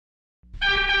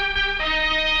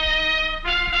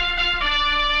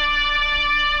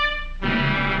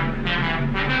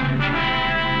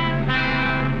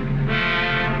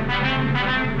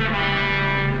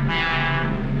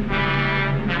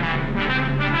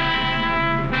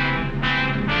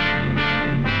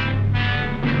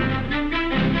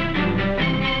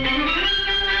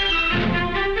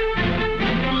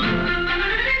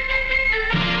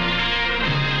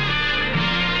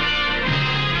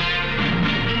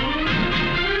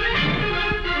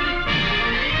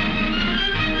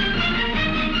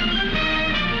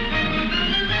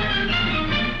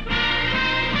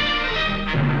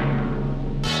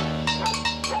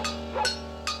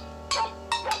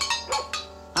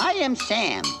am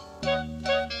Sam.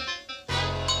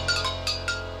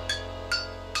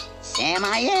 Sam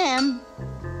I am.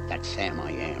 That Sam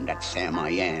I am, that Sam I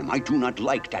am. I do not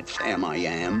like that Sam I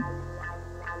am.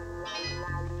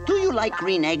 Do you like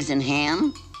green eggs and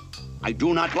ham? I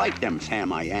do not like them,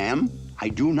 Sam I am. I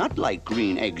do not like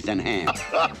green eggs and ham.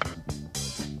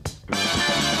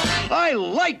 I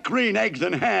like green eggs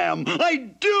and ham. I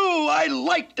do. I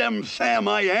like them, Sam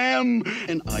I am.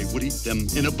 And I would eat them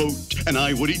in a boat, and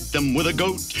I would eat them with a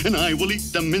goat, and I will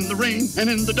eat them in the rain, and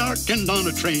in the dark, and on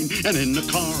a train, and in a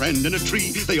car, and in a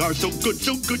tree. They are so good,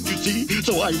 you see.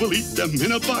 So I will eat them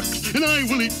in a box, and I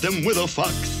will eat them with a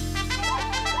fox.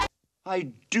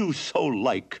 I do so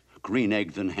like green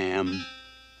eggs and ham.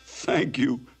 Thank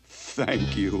you,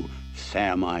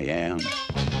 Sam I am.